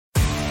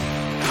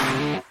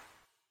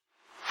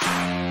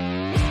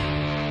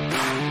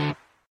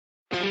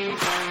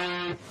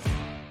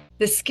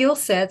The skill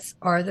sets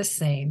are the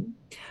same,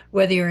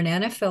 whether you're an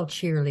NFL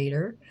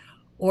cheerleader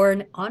or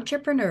an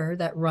entrepreneur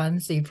that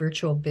runs a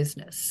virtual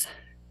business.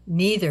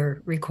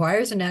 Neither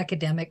requires an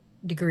academic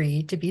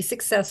degree to be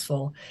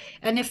successful.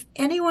 And if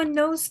anyone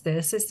knows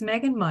this, it's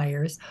Megan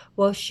Meyers.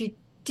 Well, she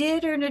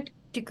did earn a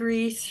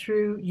degree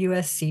through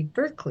USC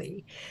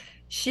Berkeley.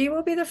 She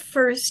will be the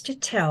first to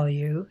tell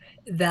you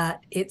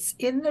that it's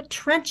in the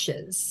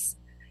trenches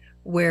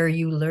where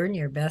you learn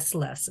your best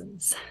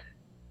lessons.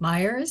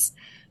 Myers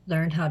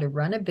learned how to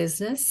run a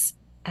business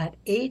at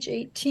age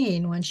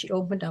 18 when she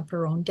opened up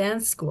her own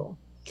dance school.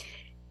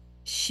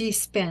 She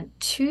spent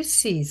 2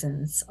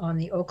 seasons on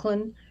the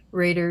Oakland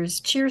Raiders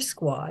cheer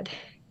squad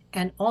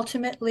and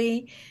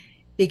ultimately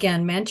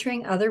began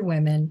mentoring other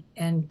women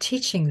and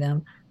teaching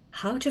them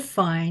how to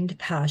find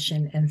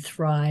passion and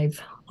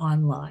thrive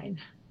online.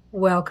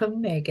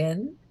 Welcome,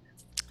 Megan.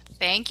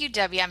 Thank you,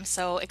 Debbie. I'm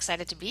so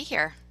excited to be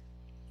here.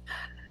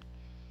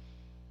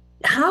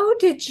 How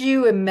did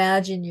you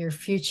imagine your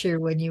future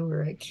when you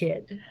were a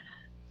kid?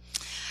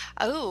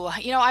 Oh,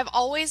 I've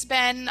always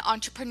been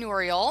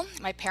entrepreneurial.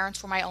 My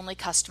parents were my only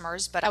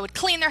customers, but I would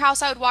clean their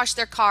house, I would wash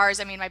their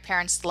cars. I mean, my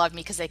parents loved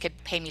me because they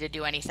could pay me to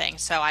do anything.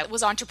 So I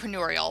was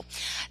entrepreneurial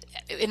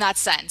in that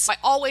sense. I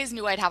always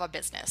knew I'd have a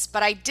business,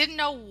 but I didn't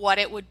know what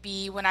it would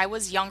be. When I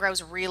was younger, I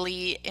was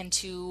really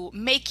into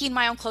making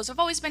my own clothes. I've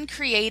always been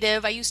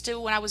creative. I used to,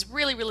 when I was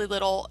really, really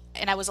little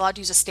and I was allowed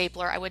to use a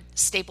stapler, I would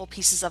staple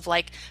pieces of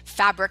like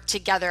fabric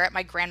together at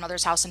my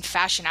grandmother's house and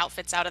fashion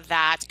outfits out of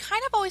that.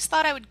 Kind of always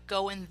thought I would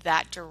go in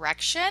that direction.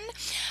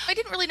 I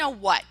didn't really know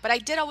what, but I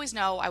did always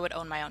know I would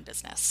own my own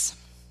business.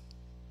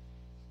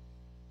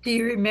 Do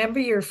you remember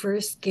your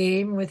first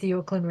game with the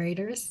Oakland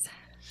Raiders?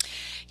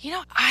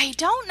 I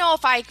don't know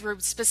if I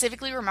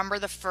specifically remember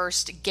the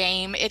first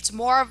game. It's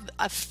more of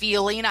a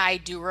feeling. I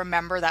do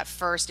remember that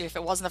first. If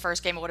it wasn't the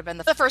first game, it would have been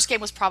the first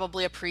game was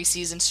probably a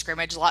preseason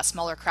scrimmage, a lot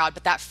smaller crowd.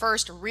 But that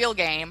first real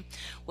game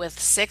with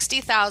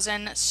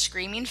 60,000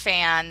 screaming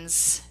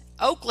fans,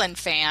 Oakland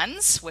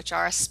fans, which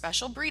are a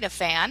special breed of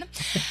fan,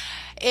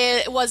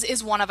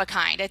 is one of a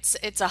kind.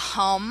 It's a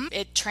hum.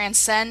 It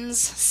transcends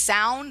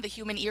sound. The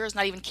human ear is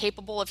not even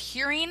capable of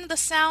hearing the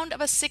sound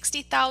of a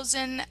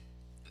 60,000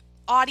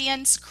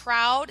 audience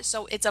crowd,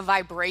 so it's a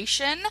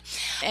vibration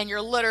and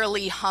you're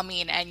literally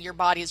humming and your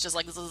body is just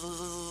like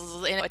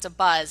zzz, and it's a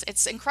buzz.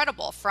 It's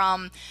incredible,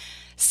 from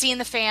seeing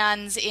the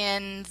fans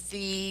in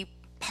the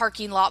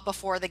parking lot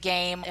before the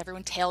game,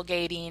 everyone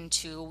tailgating,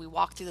 to we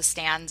walk through the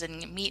stands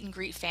and meet and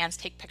greet fans,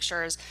 take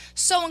pictures.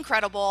 So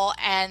incredible.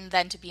 And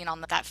then to being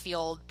on that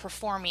field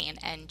performing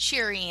and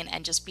cheering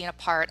and just being a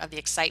part of the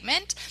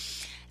excitement,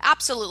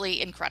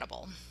 absolutely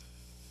incredible.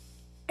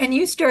 And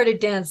you started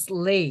dance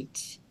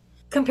late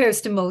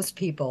compares to most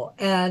people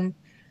and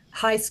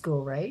high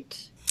school, right?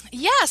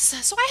 Yes.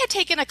 So I had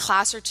taken a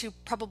class or two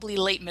probably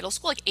late middle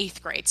school, like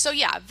eighth grade. So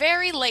yeah,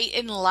 very late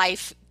in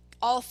life.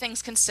 All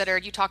things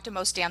considered, you talk to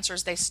most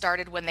dancers, they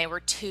started when they were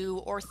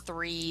 2 or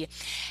 3.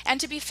 And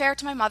to be fair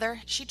to my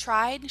mother, she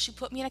tried. She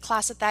put me in a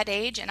class at that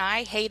age, and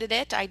I hated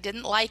it. I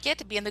didn't like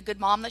it. Being the good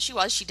mom that she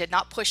was, she did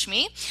not push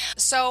me.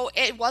 So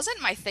it wasn't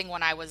my thing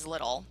when I was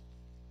little.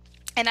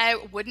 And I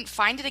wouldn't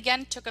find it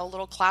again. Took a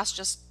little class,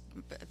 just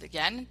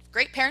again,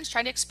 great parents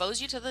trying to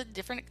expose you to the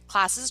different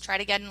classes.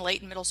 Tried again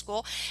late in middle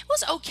school. It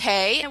was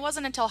okay. It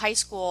wasn't until high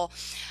school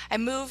I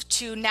moved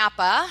to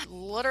Napa.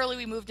 Literally,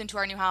 we moved into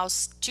our new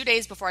house 2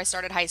 days before I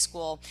started high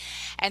school.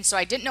 And so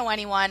I didn't know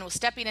anyone, was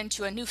stepping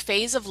into a new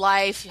phase of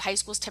life. High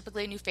school is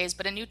typically a new phase,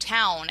 but a new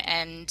town.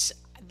 And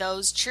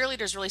those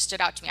cheerleaders really stood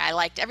out to me. I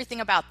liked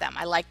everything about them.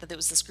 I liked that there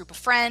was this group of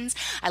friends.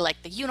 I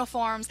liked the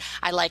uniforms.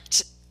 I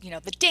liked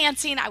the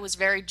dancing. I was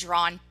very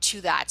drawn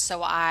to that.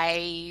 So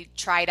I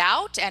tried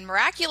out and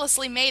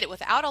miraculously made it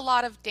without a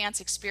lot of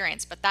dance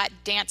experience. But that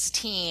dance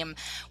team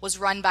was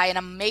run by an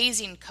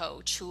amazing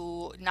coach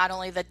who not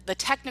only the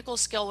technical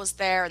skill was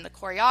there and the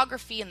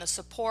choreography and the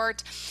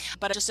support,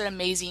 but just an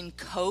amazing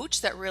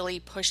coach that really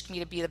pushed me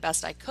to be the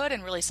best I could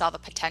and really saw the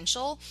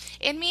potential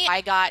in me.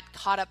 I got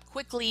caught up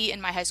quickly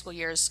in my high school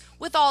years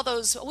with all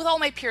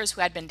my peers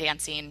who had been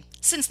dancing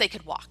since they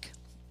could walk.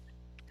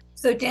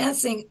 So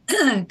dancing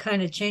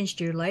kind of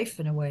changed your life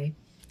in a way.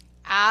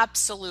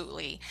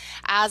 Absolutely.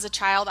 As a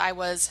child, I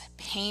was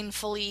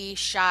painfully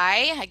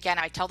shy. Again,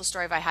 I tell the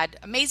story of I had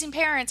amazing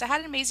parents. I had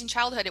an amazing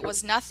childhood. It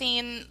was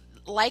nothing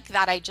like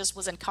that. I just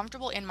was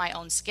uncomfortable in my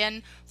own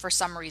skin for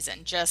some reason.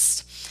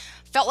 Just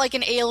felt like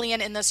an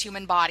alien in this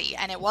human body.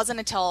 And it wasn't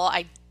until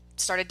I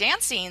started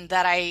dancing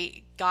that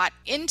I got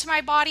into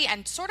my body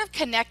and sort of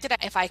connected.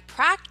 If I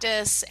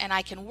practice and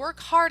I can work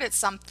hard at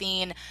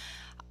something,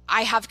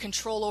 I have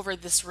control over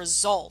this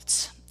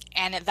result.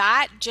 And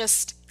that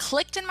just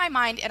clicked in my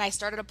mind, and I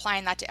started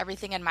applying that to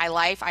everything in my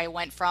life. I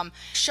went from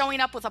showing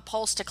up with a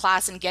pulse to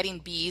class and getting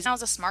B's. I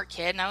was a smart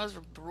kid and I was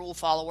a rule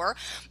follower,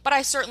 but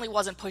I certainly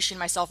wasn't pushing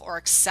myself or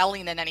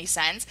excelling in any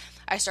sense.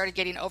 I started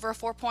getting over a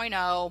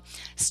 4.0,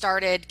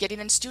 started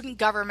getting in student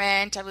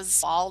government. I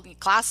was all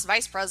class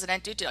vice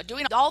president,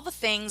 doing all the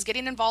things,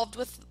 getting involved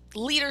with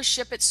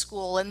leadership at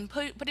school and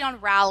putting on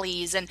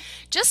rallies, and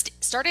just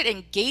started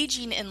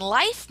engaging in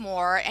life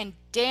more. And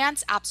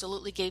dance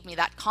absolutely gave me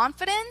that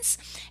confidence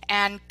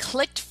and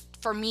clicked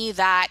for me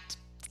that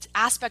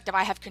aspect of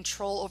I have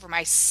control over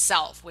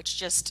myself, which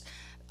just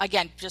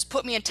again just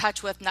put me in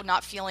touch with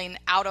not feeling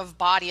out of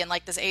body and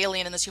like this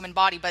alien in this human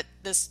body, but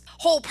this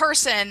whole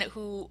person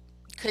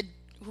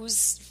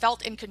who's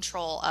felt in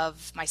control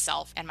of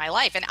myself and my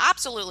life. And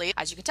absolutely,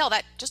 as you can tell,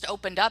 that just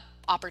opened up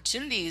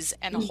opportunities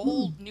and a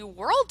whole new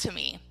world to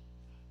me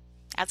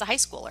as a high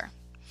schooler.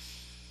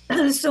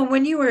 So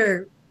when you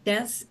were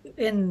dance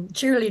in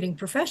cheerleading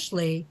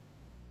professionally,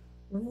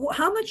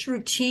 how much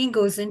routine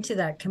goes into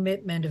that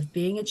commitment of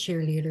being a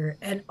cheerleader?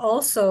 And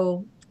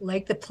also,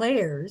 like the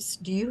players,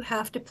 do you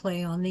have to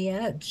play on the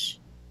edge?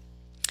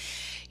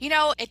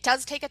 It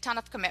does take a ton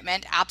of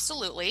commitment.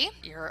 Absolutely.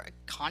 You're a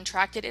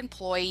contracted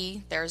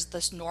employee. There's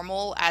this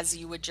normal, as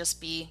you would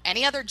just be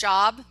any other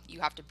job.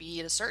 You have to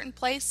be at a certain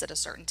place at a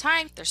certain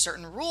time. There's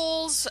certain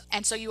rules.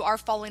 And so you are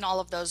following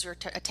all of those. You're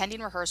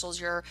attending rehearsals.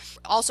 You're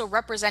also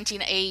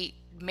representing a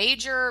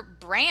major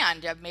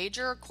brand, a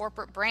major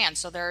corporate brand.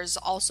 So there's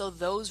also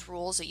those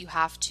rules that you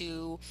have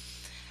to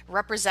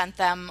represent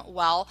them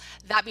well.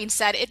 That being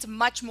said, it's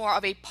much more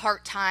of a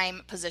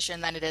part-time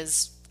position than it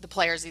is the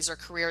players. These are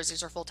careers,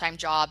 these are full-time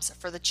jobs.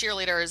 For the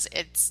cheerleaders,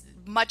 it's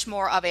much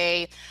more of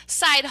a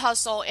side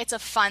hustle. It's a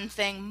fun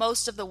thing.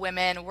 Most of the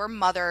women were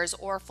mothers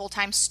or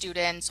full-time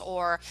students,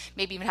 or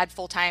maybe even had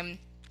full-time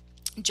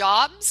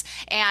jobs,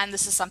 and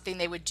this is something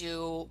they would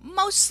do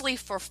mostly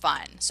for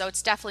fun. So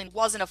it's definitely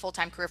wasn't a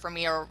full-time career for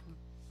me or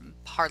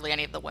hardly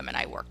any of the women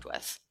I worked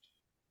with.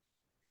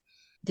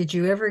 Did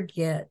you ever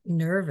get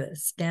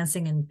nervous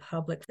dancing in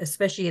public,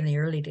 especially in the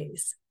early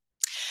days?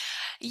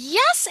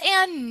 Yes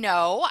and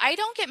no. I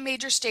don't get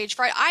major stage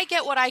fright. I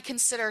get what I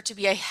consider to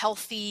be a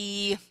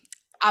healthy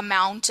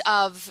amount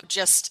of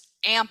just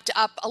amped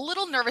up a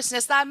little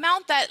nervousness, that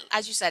amount that,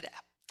 as you said,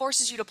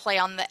 forces you to play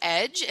on the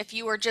edge. If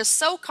you were just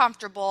so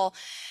comfortable,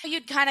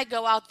 you'd kind of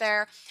go out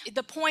there.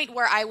 The point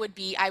where I would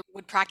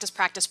practice,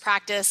 practice,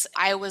 practice.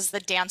 I was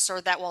the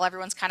dancer that while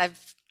everyone's kind of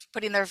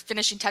putting their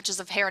finishing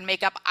touches of hair and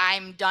makeup,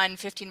 I'm done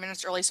 15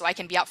 minutes early so I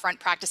can be out front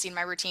practicing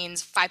my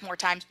routines 5 more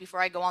times before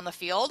I go on the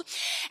field.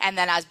 And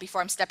then as before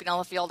I'm stepping on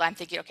the field, I'm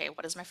thinking, okay,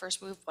 what is my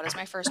first move? What is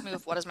my first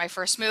move? What is my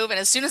first move? And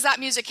as soon as that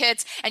music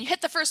hits and you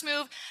hit the first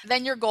move,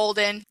 then you're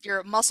golden.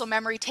 Your muscle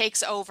memory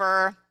takes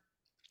over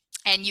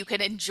and you can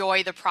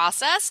enjoy the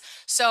process.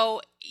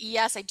 So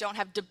yes, I don't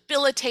have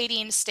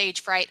debilitating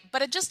stage fright,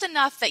 but just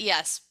enough that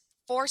yes,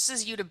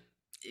 forces you to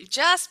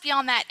just be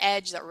on that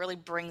edge that really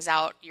brings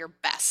out your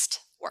best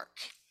work.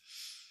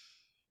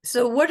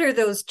 So, what are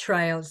those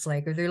tryouts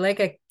like? Are they like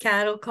a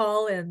cattle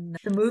call in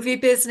the movie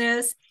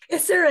business?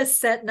 Is there a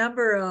set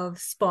number of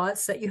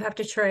spots that you have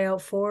to try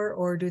out for,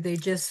 or do they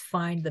just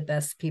find the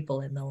best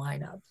people in the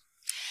lineup?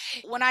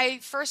 When I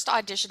first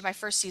auditioned my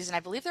first season,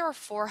 I believe there were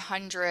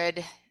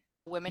 400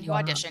 women who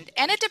Wow. auditioned.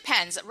 And it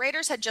depends.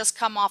 Raiders had just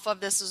come off of,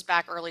 this was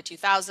back early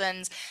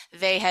 2000s.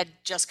 They had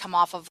just come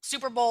off of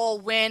Super Bowl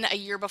win a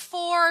year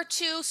before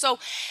too. So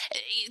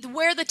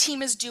where the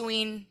team is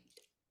doing,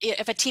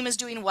 if a team is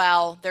doing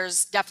well,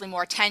 there's definitely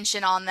more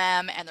attention on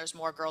them and there's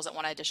more girls that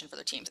want to audition for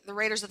their teams. The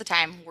Raiders at the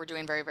time were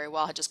doing very, very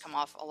well, had just come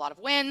off a lot of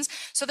wins.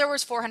 So there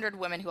was 400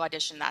 women who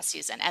auditioned that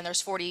season and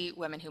there's 40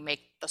 women who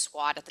make the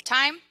squad at the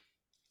time.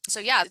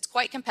 So yeah, it's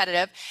quite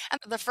competitive. And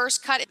the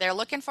first cut, they're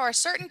looking for a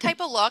certain type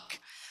of look.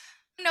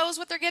 Knows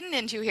what they're getting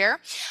into here.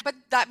 But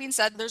that being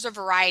said, there's a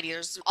variety.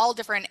 There's all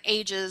different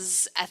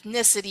ages,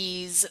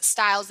 ethnicities,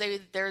 styles.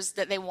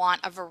 They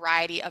want a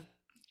variety of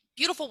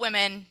beautiful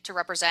women to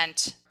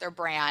represent their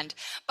brand.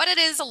 But it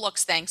is a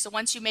looks thing. So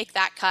once you make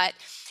that cut,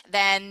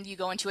 then you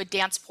go into a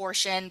dance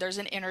portion, there's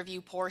an interview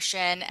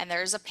portion, and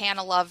there's a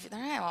panel of,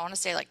 I want to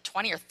say like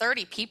 20 or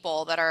 30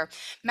 people that are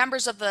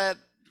members of the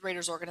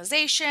Raiders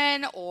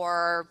organization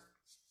or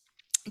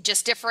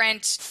just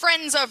different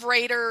friends of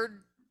Raider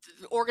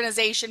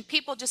organization,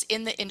 people just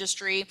in the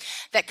industry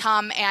that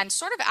come and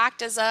sort of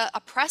act as a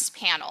press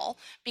panel,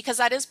 because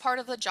that is part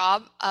of the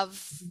job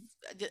of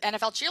the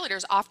NFL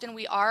cheerleaders. Often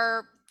we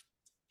are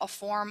a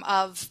form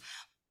of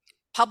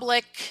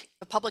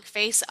the public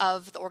face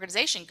of the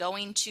organization,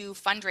 going to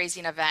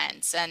fundraising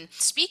events and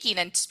speaking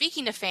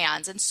to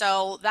fans. And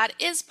so that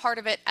is part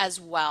of it as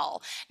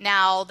well.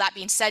 Now, that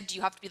being said, do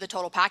you have to be the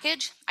total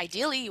package?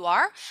 Ideally, you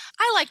are.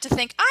 I like to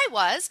think I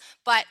was,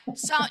 but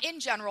in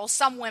general,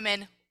 some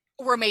women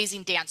were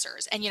amazing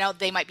dancers. And,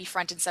 they might be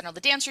front and center of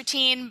the dance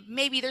routine.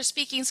 Maybe their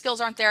speaking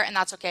skills aren't there, and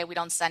that's okay. We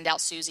don't send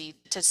out Susie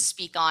to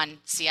speak on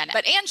CNN.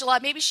 But Angela,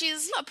 maybe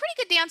she's a pretty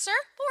good dancer,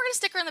 but we're going to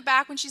stick her in the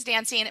back when she's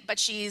dancing. But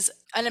she's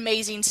an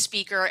amazing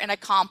speaker and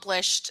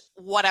accomplished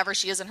whatever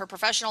she is in her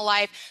professional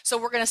life. So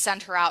we're going to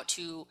send her out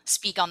to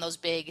speak on those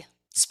big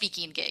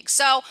speaking gigs.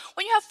 So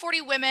when you have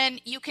 40 women,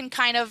 you can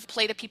kind of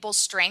play to people's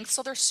strengths.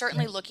 So they're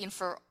certainly looking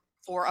for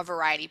a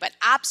variety. But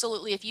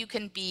absolutely, if you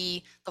can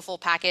be the full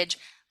package,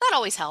 that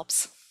always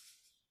helps.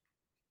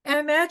 And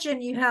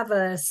imagine you have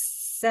a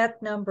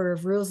set number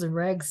of rules and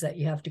regs that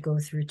you have to go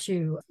through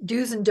too.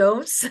 Do's and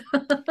don'ts for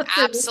this season.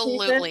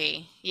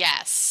 Absolutely.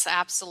 Yes,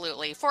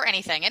 absolutely. For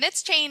anything. And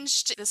it's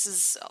changed. This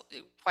is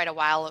quite a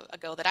while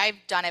ago that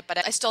I've done it, but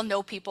I still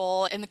know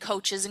people and the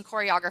coaches and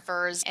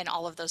choreographers and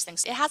all of those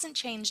things. It hasn't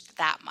changed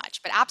that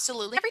much, but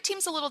absolutely. Every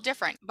team's a little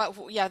different. But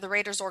yeah, the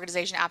Raiders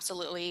organization,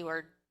 absolutely.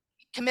 We're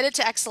committed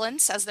to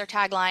excellence, as their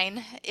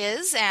tagline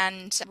is,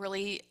 and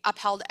really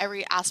upheld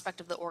every aspect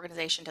of the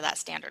organization to that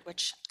standard,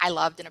 which I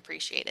loved and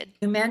appreciated.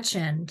 You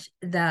mentioned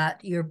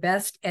that your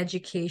best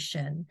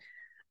education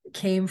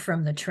came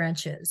from the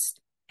trenches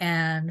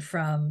and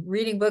from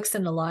reading books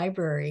in the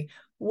library.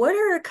 What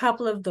are a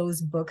couple of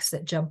those books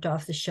that jumped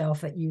off the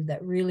shelf at you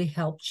that really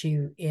helped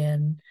you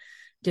in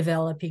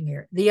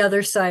developing the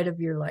other side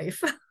of your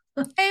life?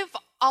 I've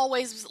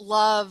always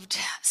loved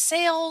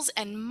sales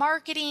and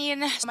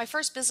marketing. My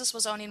first business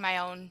was owning my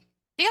own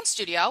dance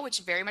studio,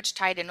 which very much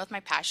tied in with my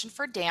passion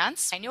for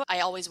dance. I knew I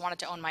always wanted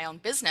to own my own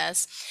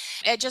business.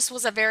 It just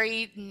was a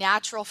very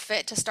natural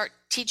fit to start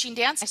teaching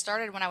dance. I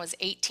started when I was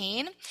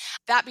 18.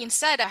 That being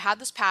said, I had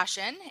this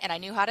passion and I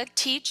knew how to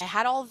teach. I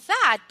had all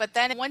that. But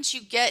then once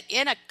you get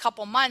in a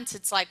couple months,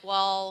 it's like,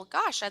 well,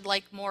 gosh, I'd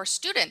like more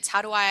students.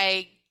 How do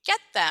I get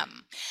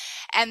them?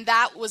 And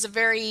that was a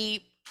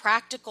very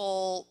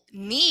practical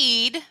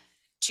need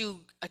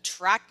to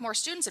attract more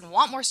students and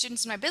want more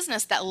students in my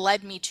business that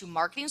led me to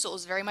marketing. So it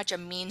was very much a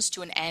means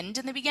to an end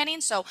in the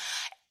beginning. So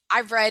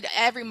I've read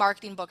every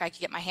marketing book I could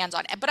get my hands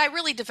on, but I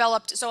really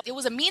developed, so it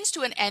was a means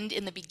to an end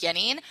in the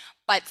beginning,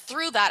 but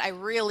through that, I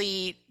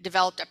really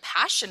developed a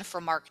passion for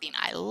marketing.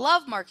 I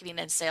love marketing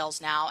and sales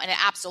now, and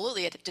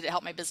did it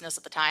help my business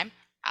at the time?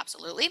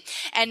 Absolutely.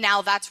 And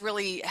now that's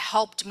really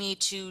helped me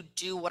to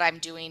do what I'm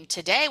doing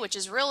today, which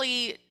is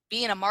really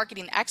being a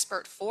marketing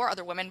expert for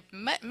other women.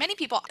 Many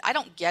people, I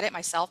don't get it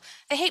myself.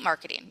 They hate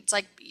marketing. It's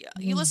like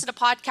you listen to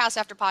podcast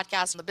after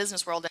podcast in the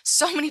business world. And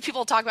so many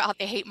people talk about how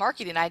they hate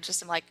marketing. I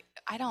just am like,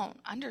 I don't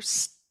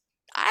understand.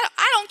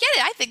 I don't get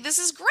it. I think this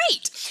is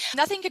great.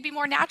 Nothing could be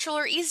more natural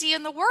or easy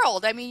in the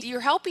world. I mean,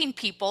 you're helping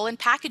people and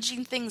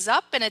packaging things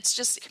up, and it's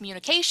just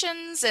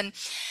communications. And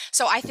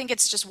so I think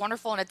it's just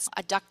wonderful, and it's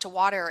a duck to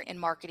water in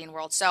marketing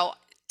world. So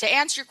to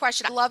answer your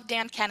question, I love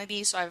Dan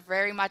Kennedy. So I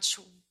very much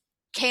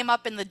came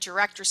up in the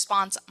direct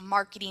response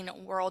marketing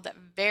world.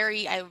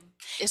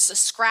 It's a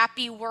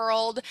scrappy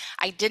world.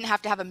 I didn't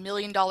have to have $1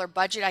 million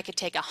budget. I could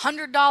take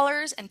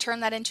 $100 and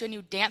turn that into a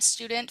new dance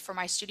student for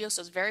my studio.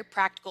 So it's very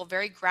practical,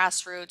 very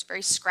grassroots,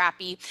 very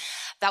scrappy.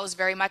 That was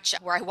very much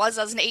where I was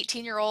as an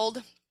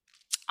 18-year-old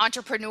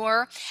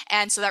entrepreneur.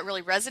 And so that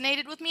really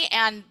resonated with me.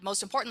 And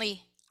most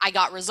importantly, I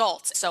got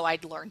results. So I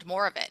learned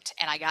more of it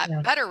and I got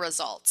better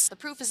results. The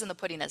proof is in the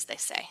pudding, as they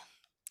say.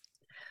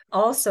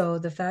 Also,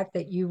 the fact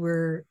that you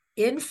were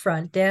in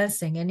front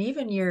dancing and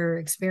even your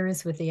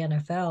experience with the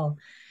NFL,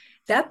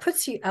 that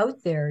puts you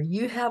out there.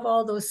 You have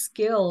all those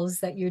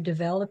skills that you're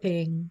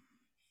developing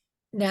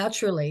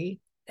naturally.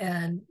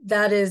 And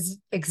that is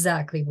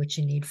exactly what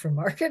you need for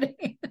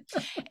marketing.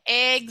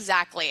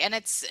 Exactly. And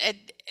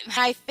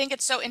I think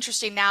it's so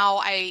interesting now.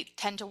 I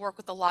tend to work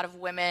with a lot of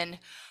women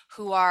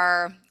who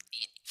are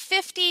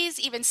 50s,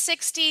 even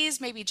 60s,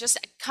 maybe just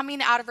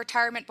coming out of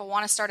retirement, but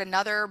want to start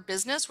another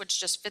business, which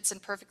just fits in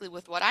perfectly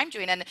with what I'm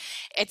doing. And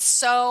it's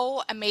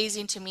so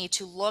amazing to me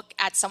to look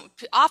at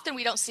often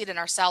we don't see it in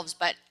ourselves,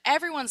 but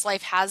everyone's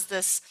life has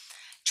this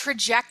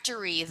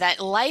trajectory that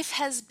life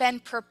has been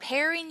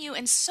preparing you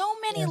in so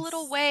many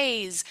little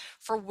ways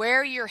for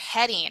where you're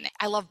heading.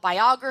 I love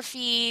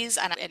biographies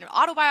and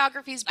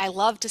autobiographies. I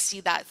love to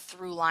see that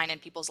through line in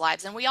people's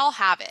lives, and we all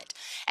have it.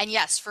 And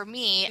yes, for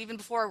me, even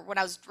before when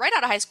I was right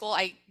out of high school,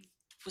 I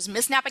was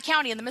Miss Napa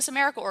County in the Miss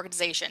America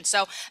organization.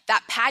 So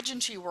that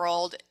pageantry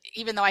world,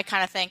 even though I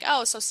kind of think,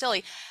 oh, so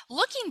silly,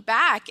 looking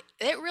back,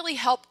 it really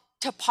helped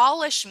to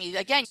polish me.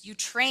 Again, you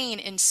train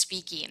in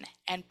speaking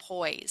and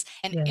poise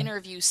and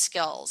interview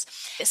skills.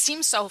 It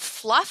seems so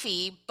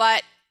fluffy,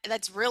 but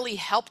that's really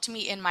helped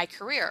me in my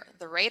career.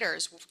 The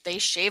Raiders, they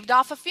shaved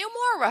off a few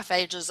more rough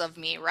edges of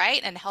me,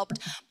 right? And helped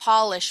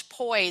polish,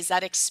 poise,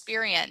 that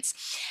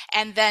experience.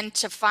 And then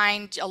to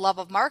find a love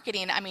of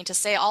marketing, I mean, to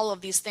say all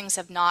of these things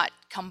have not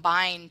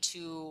combined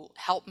to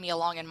help me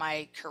along in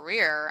my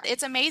career,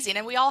 it's amazing.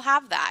 And we all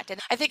have that. And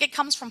I think it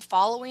comes from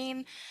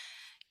following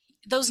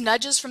those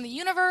nudges from the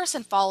universe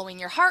and following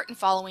your heart and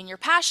following your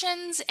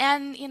passions.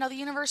 And, the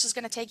universe is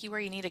going to take you where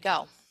you need to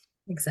go.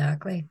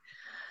 Exactly.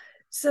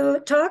 So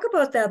talk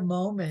about that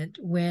moment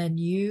when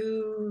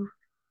you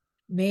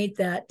made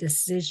that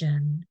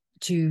decision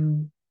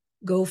to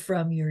go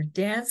from your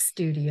dance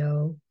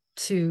studio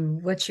to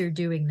what you're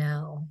doing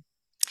now?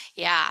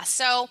 Yeah,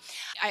 so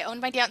I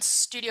owned my dance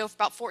studio for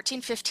about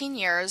 14, 15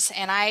 years,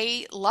 and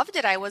I loved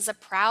it. I was a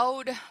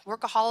proud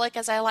workaholic,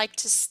 as I like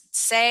to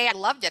say. I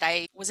loved it.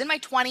 I was in my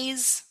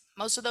 20s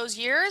most of those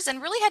years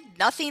and really had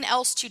nothing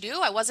else to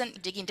do. I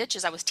wasn't digging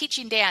ditches. I was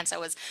teaching dance, I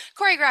was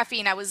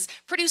choreographing, I was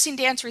producing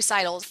dance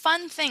recitals,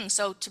 fun things.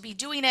 So to be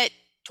doing it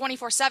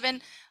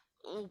 24/7,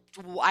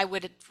 I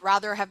would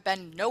rather have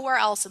been nowhere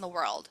else in the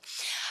world.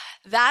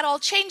 That all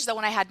changed though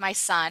when I had my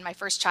son, my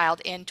first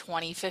child, in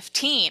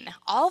 2015.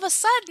 All of a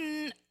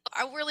sudden,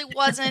 I really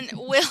wasn't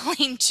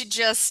willing to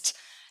just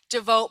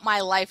devote my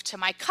life to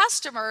my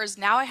customers.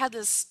 Now I had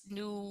this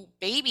new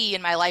baby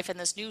in my life and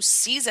this new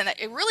season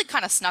that it really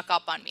kind of snuck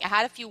up on me. I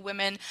had a few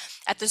women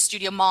at the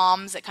studio,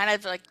 moms, that kind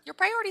of like, your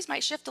priorities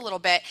might shift a little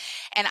bit.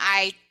 And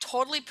I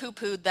totally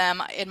poo-pooed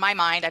them in my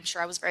mind. I'm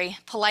sure I was very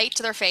polite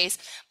to their face,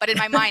 but in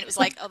my mind, it was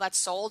like, oh, that's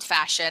so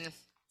old-fashioned.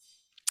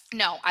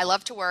 No, I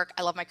love to work.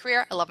 I love my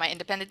career. I love my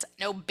independence.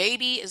 No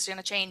baby is going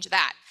to change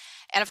that.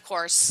 And of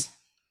course,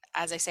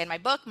 as I say in my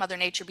book, Mother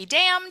Nature be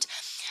damned,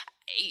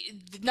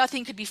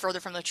 nothing could be further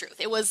from the truth.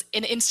 It was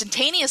an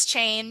instantaneous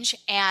change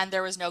and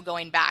there was no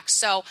going back.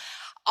 So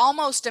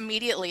almost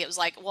immediately it was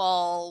like,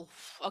 well,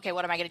 okay,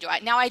 what am I going to do?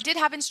 Now I did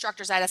have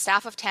instructors. I had a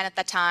staff of 10 at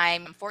the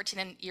time. I'm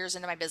 14 years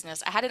into my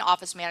business. I had an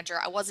office manager.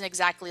 I wasn't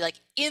exactly like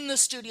in the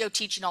studio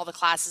teaching all the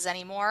classes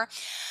anymore.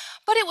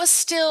 But it was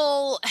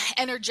still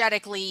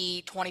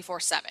energetically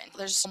 24/7.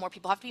 There's more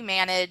people have to be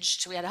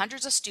managed. We had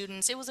hundreds of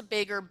students. It was a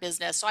bigger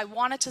business. So I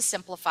wanted to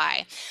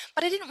simplify.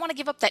 But I didn't want to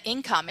give up that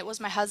income. It was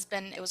my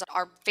husband. It was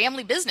our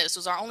family business. It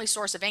was our only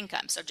source of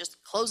income. So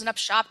just closing up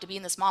shop to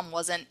being this mom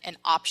wasn't an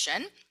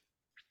option.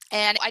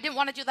 And I didn't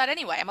want to do that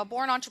anyway. I'm a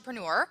born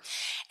entrepreneur,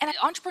 and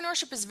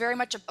entrepreneurship is very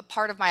much a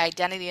part of my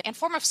identity and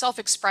form of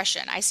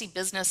self-expression. I see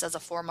business as a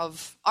form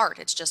of art.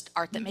 It's just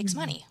art that makes Mm,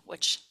 money,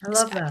 which I is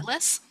love that.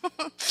 fabulous.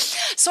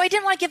 So I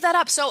didn't want to give that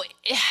up. So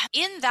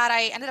in that,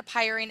 I ended up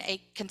hiring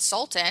a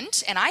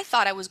consultant, and I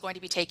thought I was going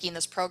to be taking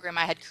this program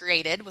I had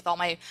created with all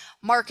my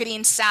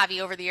marketing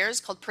savvy over the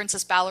years called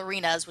Princess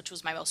Ballerinas, which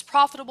was my most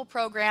profitable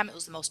program. It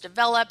was the most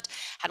developed,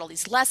 had all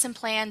these lesson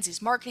plans,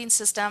 these marketing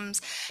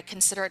systems. I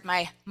consider it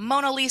my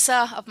Mona Lisa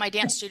of my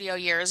dance studio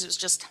years. It was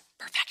just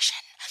perfection.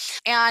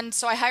 And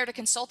so I hired a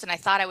consultant. I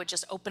thought I would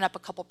just open up a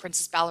couple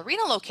Princess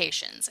Ballerina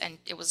locations. And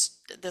it was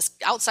this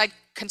outside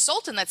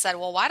consultant that said,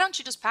 well, why don't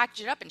you just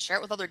package it up and share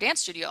it with other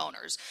dance studio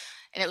owners?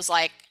 And it was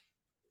like,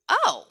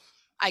 oh,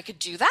 I could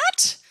do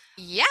that?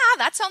 Yeah,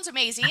 that sounds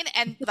amazing.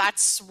 And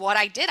that's what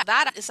I did.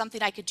 That is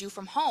something I could do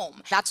from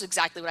home. That's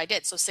exactly what I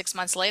did. So 6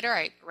 months later,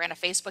 I ran a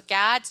Facebook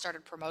ad,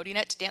 started promoting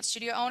it to dance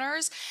studio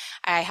owners.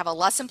 I have a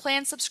lesson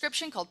plan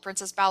subscription called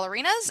Princess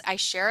Ballerinas. I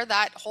share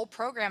that whole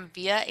program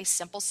via a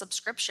simple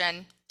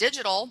subscription,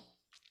 digital,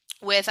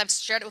 I've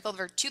shared it with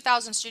over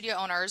 2,000 studio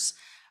owners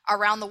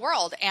around the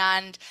world.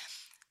 And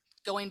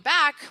going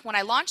back, when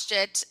I launched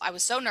it, I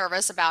was so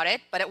nervous about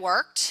it, but it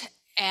worked.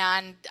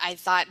 And I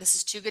thought, this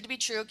is too good to be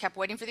true. Kept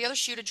waiting for the other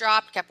shoe to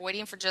drop, kept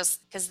waiting for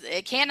just, because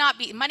it cannot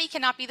be, money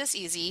cannot be this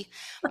easy.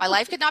 My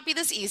life could not be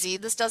this easy.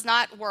 This does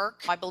not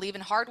work. I believe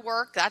in hard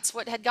work. That's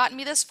what had gotten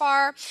me this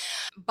far.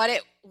 But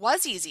it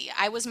was easy.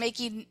 I was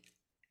making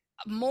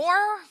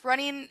more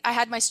running. I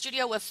had my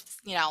studio with,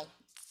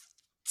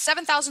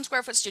 7,000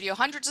 square foot studio,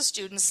 hundreds of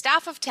students,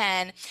 staff of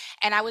 10,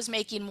 and I was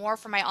making more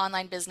for my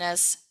online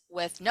business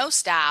with no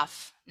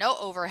staff, no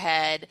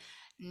overhead,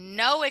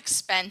 no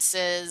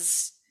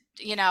expenses,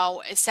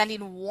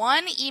 sending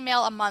one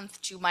email a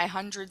month to my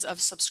hundreds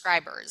of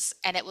subscribers.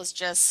 And it was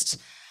just,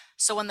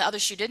 so when the other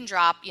shoe didn't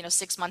drop,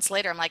 6 months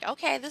later, I'm like,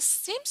 okay, this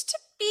seems to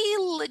be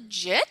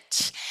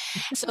legit.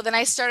 So then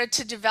I started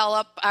to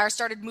develop, or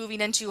started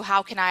moving into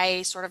how can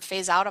I sort of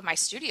phase out of my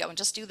studio and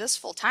just do this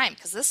full time?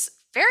 Because this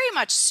very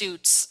much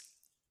suits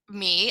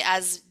me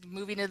as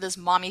moving into this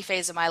mommy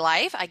phase of my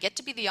life. I get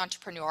to be the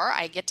entrepreneur.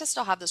 I get to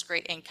still have this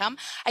great income.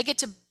 I get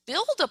to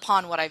build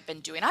upon what I've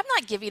been doing. I'm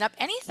not giving up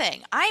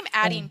anything. I'm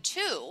adding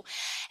to,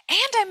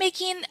 and I'm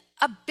making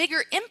a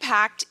bigger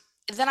impact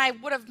than I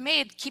would have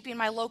made keeping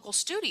my local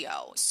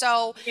studio.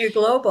 So You're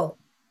global.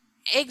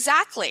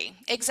 exactly.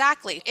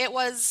 It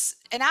was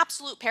an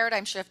absolute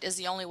paradigm shift is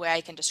the only way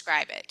I can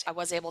describe it. I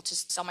was able to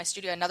sell my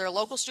studio. Another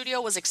local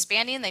studio was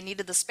expanding. They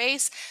needed the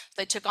space.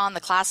 They took on the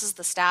classes,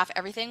 the staff,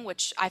 everything,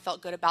 which I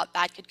felt good about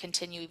that could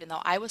continue even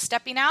though I was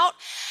stepping out.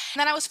 And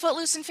then I was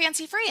footloose and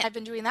fancy free. I've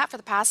been doing that for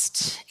the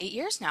past 8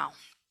 years now.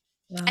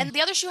 Wow. And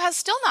the other shoe has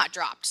still not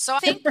dropped. So I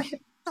think it's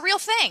a real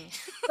thing.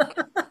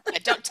 I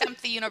don't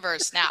tempt the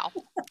universe now.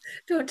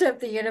 Don't tempt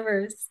the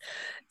universe.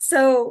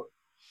 So,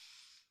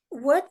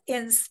 what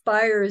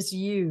inspires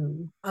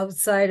you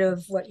outside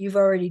of what you've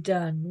already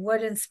done?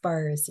 What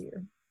inspires you?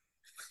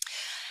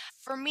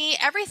 For me,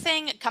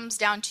 everything comes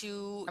down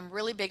to I'm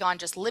really big on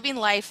just living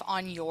life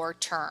on your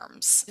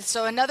terms.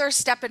 So another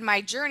step in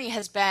my journey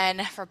has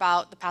been for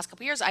about the past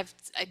couple of years,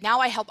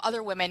 I help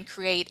other women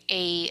create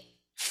a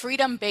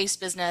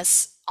freedom-based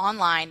business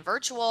online,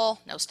 virtual,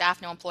 no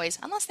staff, no employees,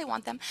 unless they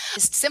want them.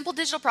 Just simple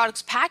digital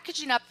products,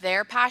 packaging up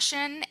their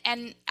passion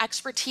and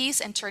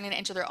expertise and turning it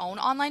into their own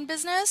online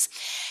business.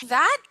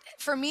 That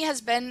for me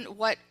has been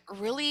what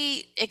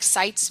really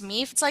excites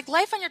me. It's like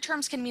life on your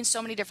terms can mean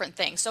so many different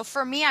things. So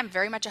for me, I'm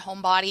very much a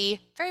homebody,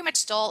 very much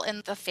still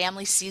in the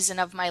family season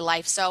of my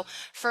life. So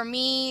for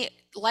me,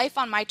 life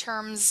on my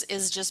terms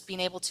is just being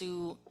able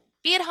to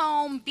be at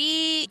home,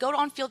 be go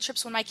on field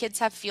trips when my kids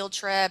have field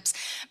trips,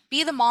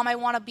 be the mom I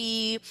want to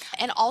be,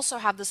 and also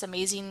have this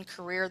amazing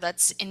career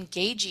that's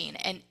engaging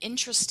and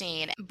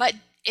interesting, but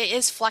it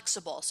is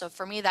flexible. So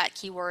for me, that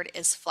keyword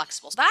is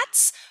flexible. So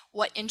that's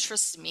what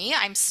interests me.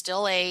 I'm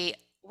still a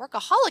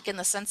workaholic in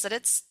the sense that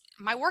it's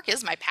my work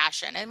is my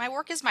passion and my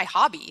work is my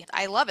hobby.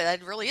 I love it.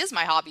 It really is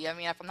my hobby. I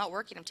mean, if I'm not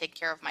working, I'm taking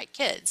care of my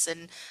kids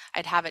and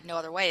I'd have it no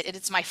other way.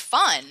 It's my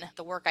fun,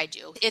 the work I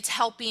do. It's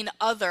helping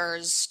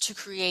others to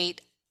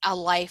create a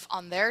life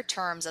on their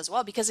terms as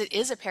well, because it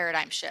is a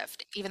paradigm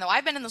shift. Even though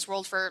I've been in this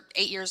world for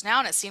 8 years now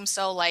and it seems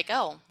so like,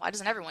 oh, why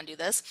doesn't everyone do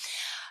this?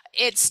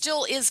 It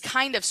still is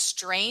kind of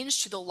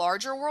strange to the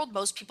larger world.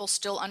 Most people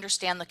still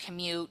understand the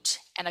commute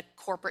and a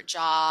corporate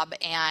job,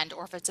 and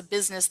or if it's a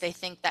business, they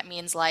think that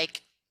means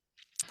like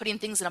putting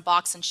things in a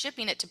box and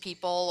shipping it to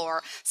people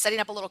or setting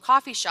up a little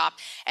coffee shop.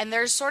 And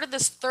there's sort of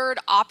this third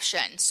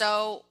option.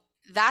 So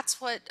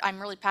that's what I'm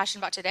really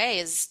passionate about today,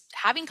 is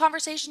having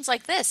conversations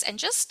like this and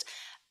just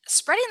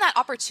spreading that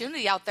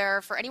opportunity out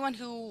there for anyone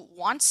who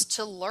wants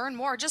to learn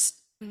more. Just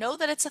know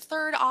that it's a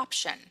third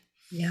option.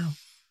 Yeah.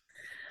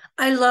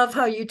 I love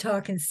how you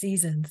talk in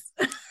seasons,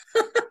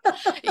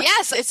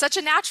 Yes, it's such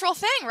a natural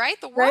thing, right?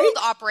 The world right?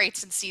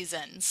 operates in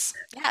seasons.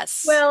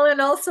 Yes. Well,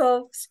 and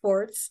also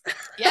sports.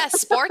 Yes,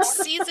 sports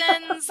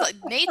seasons,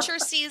 nature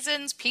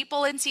seasons,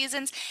 people in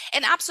seasons.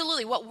 And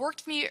absolutely, what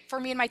worked for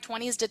me in my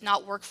 20s did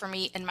not work for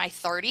me in my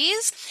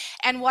 30s.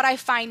 And what I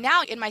find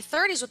now in my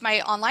 30s with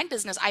my online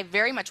business, I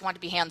very much want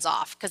to be hands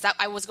off, because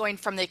I was going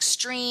from the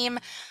extreme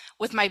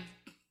with my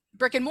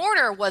brick and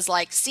mortar was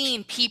like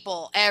seeing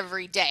people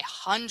every day,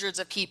 hundreds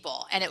of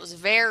people, and it was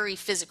very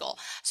physical.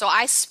 So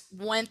I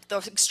went the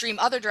extreme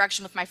other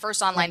direction with my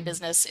first online Yeah.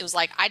 business. It was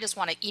like, I just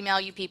want to email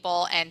you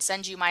people and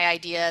send you my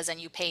ideas and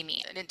you pay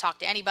me. I didn't talk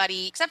to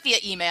anybody except via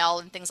email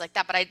and things like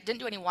that, but I didn't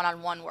do any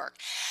one-on-one work.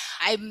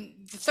 I'm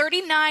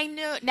 39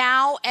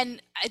 now,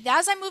 and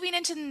as I'm moving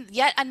into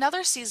yet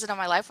another season of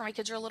my life where my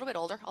kids are a little bit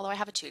older, although I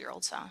have a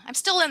 2-year-old, so I'm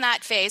still in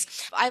that phase.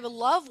 I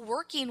love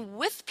working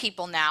with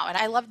people now, and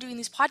I love doing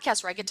these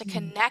podcasts where I get to Mm.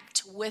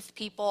 connect with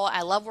people.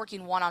 I love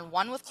working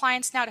one-on-one with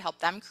clients now to help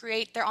them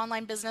create their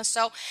online business.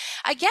 So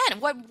again,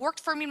 what worked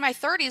for me in my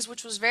 30s,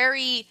 which was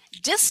very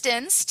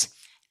distanced,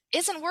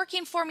 isn't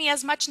working for me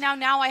as much now.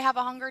 Now I have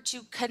a hunger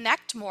to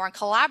connect more and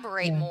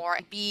collaborate Yeah. more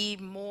and be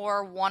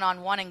more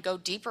one-on-one and go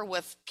deeper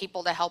with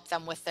people to help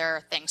them with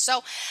their things.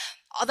 So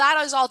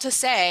that is all to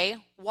say,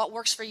 what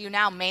works for you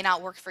now may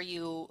not work for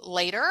you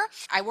later.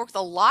 I work with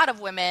a lot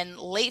of women,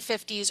 late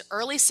 50s,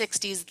 early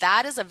 60s.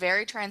 That is a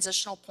very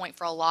transitional point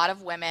for a lot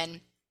of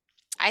women.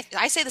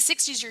 I say the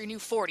 60s are your new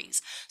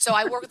 40s. So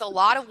I work with a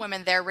lot of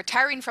women. They're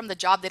retiring from the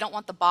job. They don't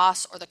want the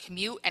boss or the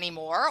commute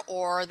anymore,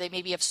 or they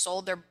maybe have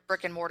sold their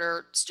brick and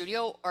mortar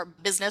studio or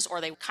business,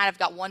 or they kind of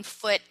got one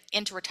foot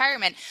into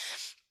retirement.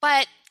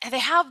 But they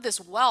have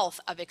this wealth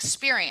of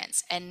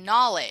experience and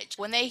knowledge.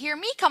 When they hear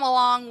me come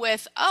along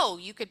with, oh,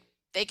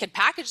 they could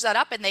package that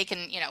up and they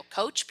can,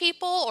 coach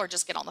people or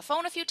just get on the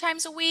phone a few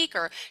times a week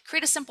or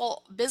create a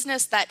simple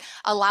business that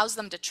allows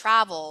them to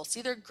travel,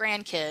 see their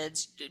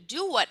grandkids,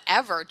 do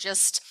whatever,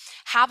 just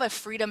have a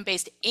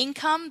freedom-based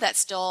income that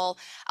still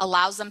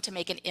allows them to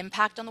make an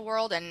impact on the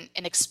world and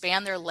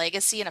expand their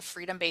legacy in a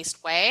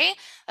freedom-based way.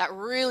 That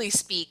really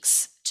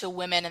speaks to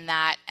women in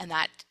that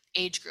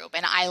age group.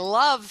 And I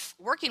love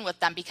working with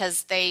them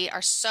because they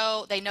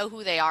know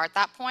who they are at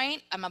that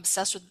point. I'm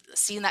obsessed with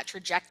seeing that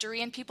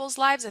trajectory in people's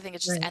lives. I think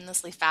it's just Right.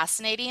 endlessly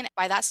fascinating.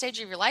 By that stage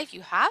of your life,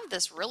 you have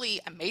this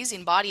really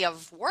amazing body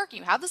of work.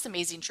 You have this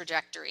amazing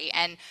trajectory.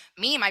 And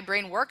my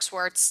brain works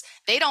where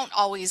they don't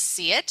always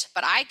see it,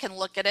 but I can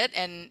look at it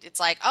and it's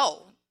like,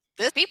 oh,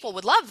 this people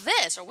would love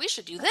this, or we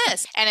should do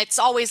this. And it's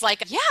always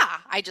like, yeah,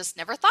 I just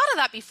never thought of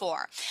that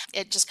before.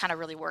 It just kind of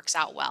really works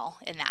out well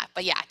in that.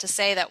 But yeah, to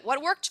say that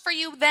what worked for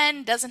you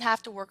then doesn't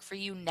have to work for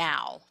you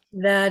now.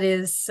 That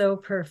is so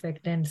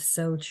perfect and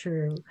so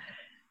true.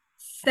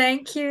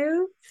 Thank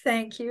you.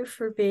 Thank you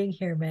for being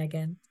here,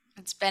 Megan.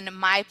 It's been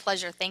my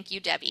pleasure. Thank you,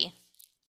 Debbie.